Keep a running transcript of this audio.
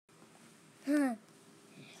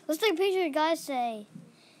Let's take a picture, guys. Say.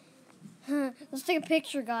 Let's take a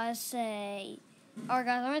picture, guys. Say. All right,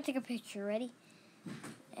 guys. I'm gonna take a picture. Ready?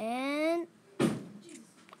 And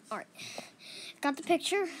all right. Got the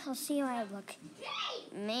picture. Let's see how I look.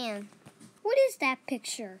 Man, what is that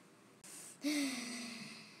picture?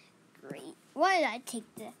 Great. Why did I take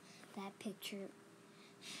that picture?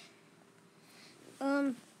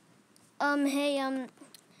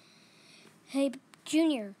 Hey,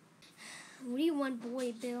 Junior. What do you want,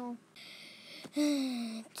 boy, Bill?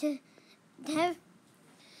 I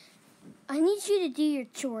need you to do your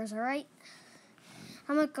chores, all right?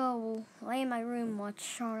 I'm gonna go lay in my room and watch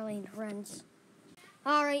Charlie and Friends.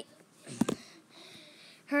 All right.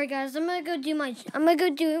 All right, guys. I'm gonna go do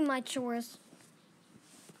my chores.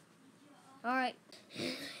 All right.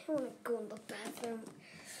 I want to go in the bathroom.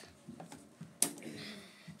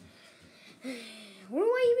 What do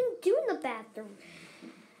I even do in the bathroom?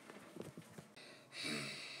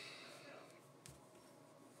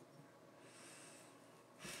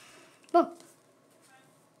 Oh.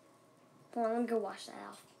 Hold on, let me go wash that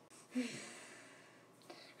off. There's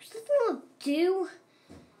nothing to do.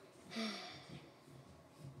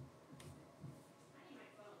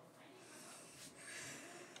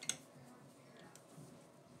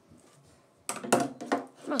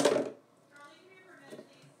 Come on.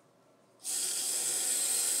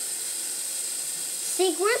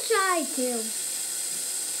 Think, what should I do?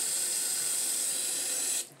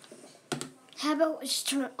 How about just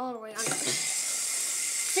turn it all the way on?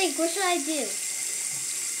 Think, what should I do?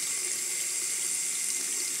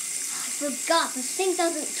 I forgot, this thing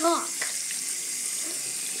doesn't talk.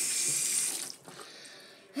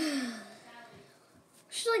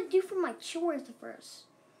 What should I do for my chores first?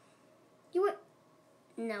 You what?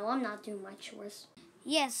 No, I'm not doing my chores.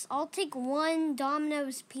 Yes, I'll take one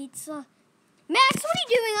Domino's pizza. Max, what are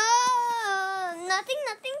you doing? Nothing.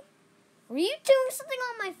 Were you doing something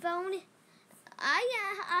on my phone?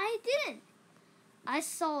 I didn't. I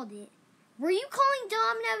saw it. Were you calling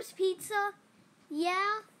Domino's Pizza?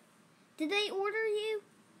 Yeah? Did they order you?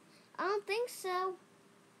 I don't think so.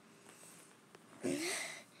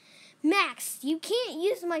 Max, you can't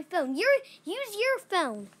use my phone. Use your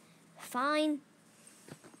phone. Fine.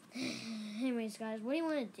 Anyways, guys, what do you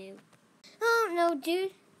want to do? I don't know,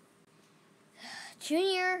 dude.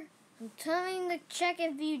 Junior, I'm coming to check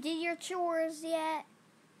if you did your chores yet.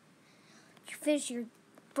 Did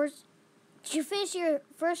you finish your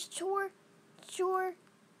first chore?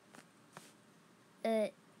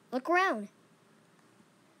 Look around.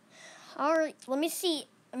 All right, let me see.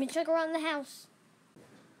 Let me check around the house.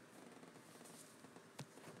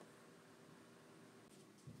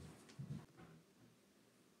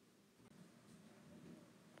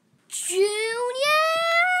 Junior!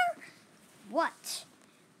 What?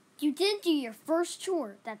 You didn't do your first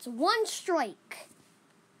chore. That's one strike.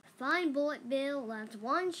 Fine, Bullet Bill. That's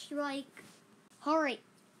one strike. All right,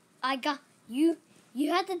 I got you.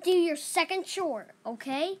 You have to do your second chore,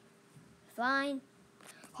 okay? Fine.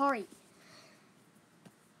 All right.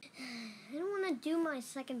 I don't want to do my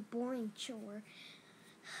second boring chore.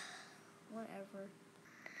 Whatever.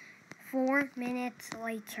 4 minutes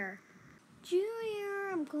later.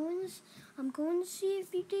 Junior, I'm going to see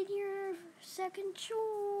if you did your second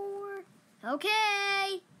chore.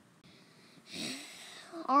 Okay.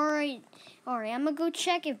 All right. I'm gonna go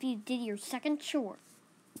check if you did your second chore.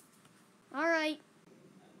 All right.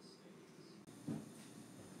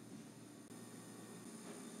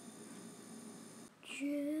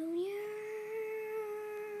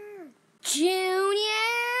 Junior.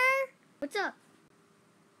 What's up?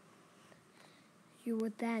 You know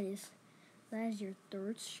what that is? That is your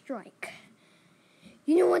third strike.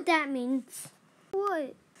 You know what that means?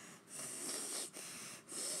 What?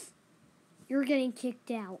 You're getting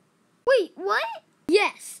kicked out. Wait, what?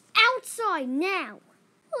 Yes, outside now.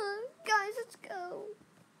 Guys, let's go.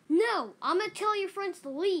 No, I'm gonna tell your friends to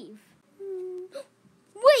leave.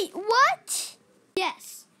 Wait, what?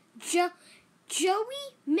 Yes,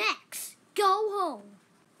 Joey, Max, go home.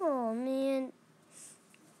 Oh, man.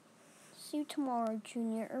 See you tomorrow,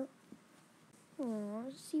 Junior.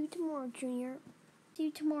 Oh, see you tomorrow, Junior. See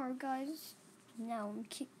you tomorrow, guys. Now I'm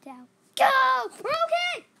kicked out. Go! We're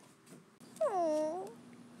okay! Oh,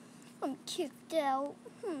 I'm kicked out.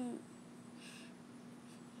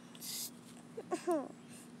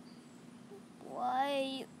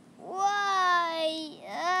 Why?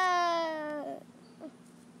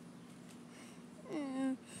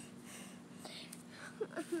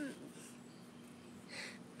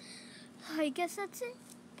 I guess that's it.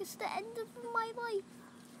 It's the end of my life.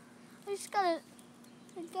 I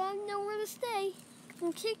gotta know where to stay.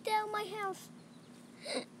 I'm kicked out of my house.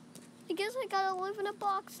 I guess I gotta live in a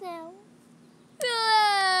box now.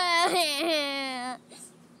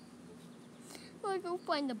 I'll go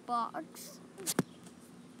find the box.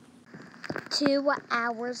 2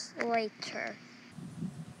 hours later.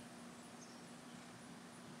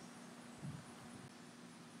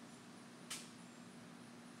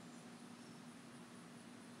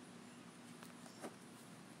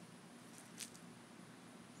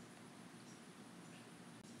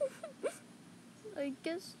 I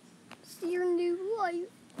guess it's your new life.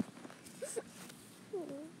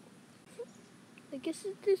 I guess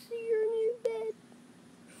this is your new bed.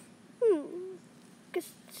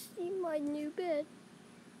 Guess see my new bed.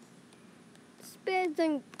 This bed's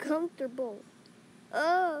uncomfortable.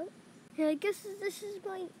 And I guess this is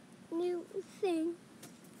my new thing.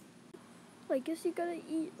 I guess you gotta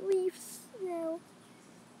eat leaves now.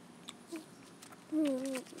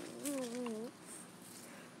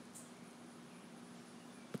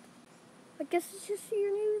 I guess it's just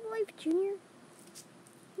your new life, Junior.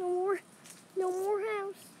 No more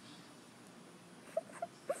house.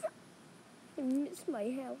 I miss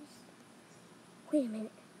my house. Wait a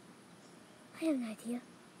minute. I have an idea.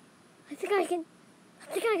 I think I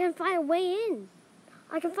can find a way in.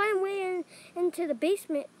 I can find a way into the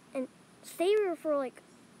basement and stay there for like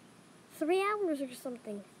 3 hours or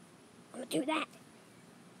something. I'm gonna do that.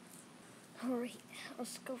 Alright,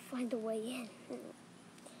 let's go find a way in.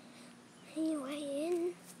 Any way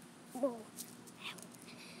in? Whoa.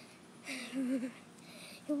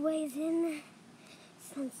 The way's in.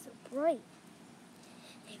 Sun's so bright.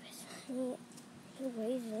 The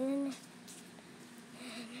way's in.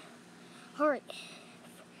 Alright.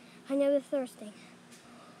 I know the thirsting.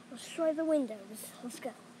 Let's try the windows. Let's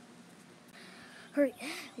go. Alright,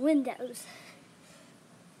 windows.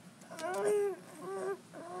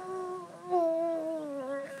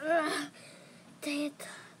 Dang it.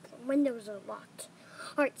 The windows are locked.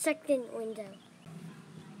 Alright, second window.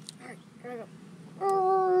 Alright, here we go.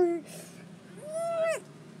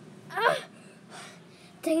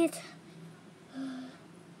 Dang it.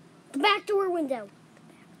 The back door window.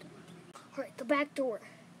 Alright, the back door.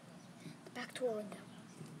 The back door window.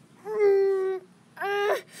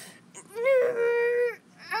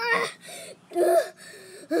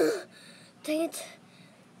 Dang it.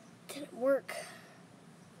 Didn't work.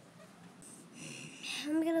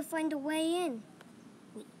 I'm gonna find a way in.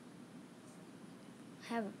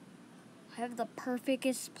 I have the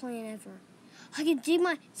perfectest plan ever. I can dig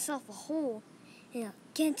myself a hole and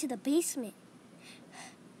get into the basement.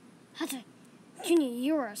 Junior,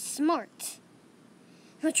 you are smart.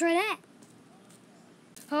 Let's try that.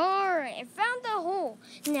 Alright, I found the hole.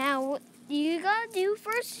 Now, what you gotta do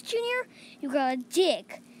first, Junior, you gotta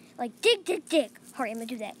dig. Like, dig. Alright, I'm gonna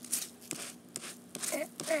do that.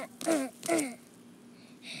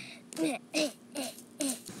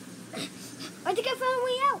 I think I found a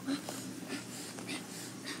way out.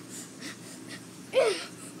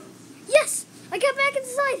 Yes! I got back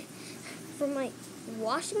inside from my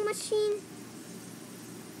washing machine.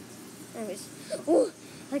 Anyways,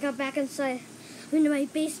 I got back inside into my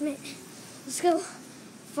basement. Let's go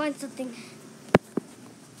find something.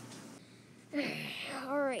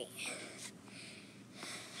 Alright.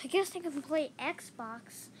 I guess I can play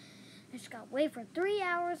Xbox. I just gotta wait for 3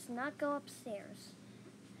 hours and not go upstairs.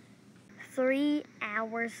 3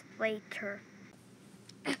 hours later.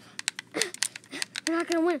 We're not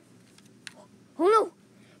gonna win. Oh no!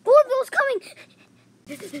 Bullet Bill's coming!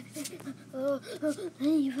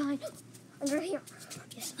 You find under here.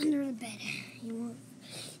 Yes, under the bed.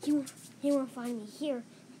 He won't find me here.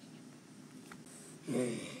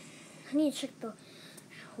 I need to check the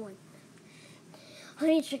one. I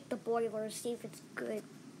need to check the boiler to see if it's good.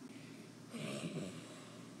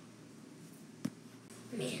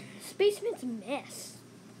 Man, this basement's a mess.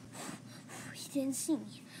 He didn't see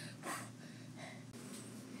me.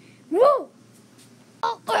 Whoa!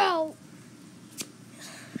 Oh, ow!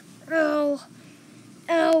 Ow!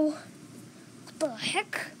 Ow! What the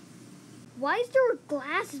heck? Why is there a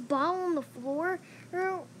glass bottle on the floor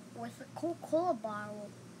with a Coca-Cola bottle?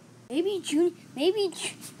 Maybe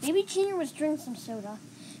Junior was drinking some soda.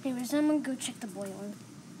 Anyways, I'm gonna go check the boiler.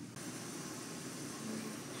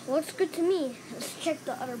 Looks good to me. Let's check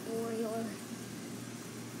the other boiler.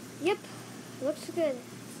 Yep, looks good.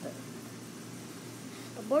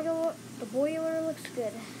 The boiler looks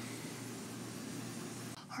good.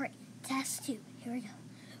 Alright, test 2. Here we go.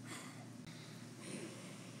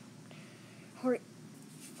 Alright,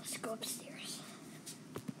 let's go upstairs.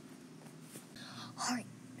 Alright,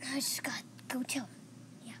 I just gotta go tell him.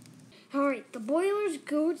 Yeah. Alright, the boiler's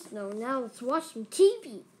good. Now let's watch some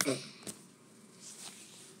TV.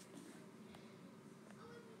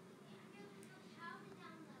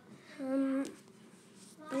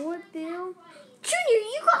 bored, Bill? Junior,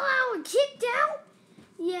 you got out and kicked out?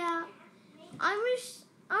 Yeah, I was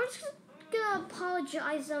just gonna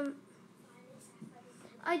apologize.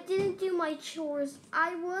 I didn't do my chores.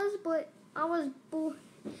 But I was bored.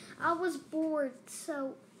 I was bored,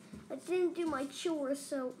 so I didn't do my chores.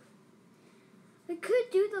 So I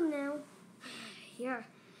could do them now. Yeah.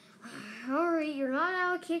 Alright, you're not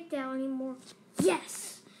out kicked out anymore.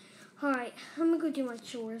 Yes. Alright, I'm gonna go do my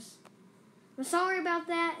chores. I'm sorry about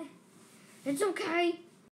that. It's okay.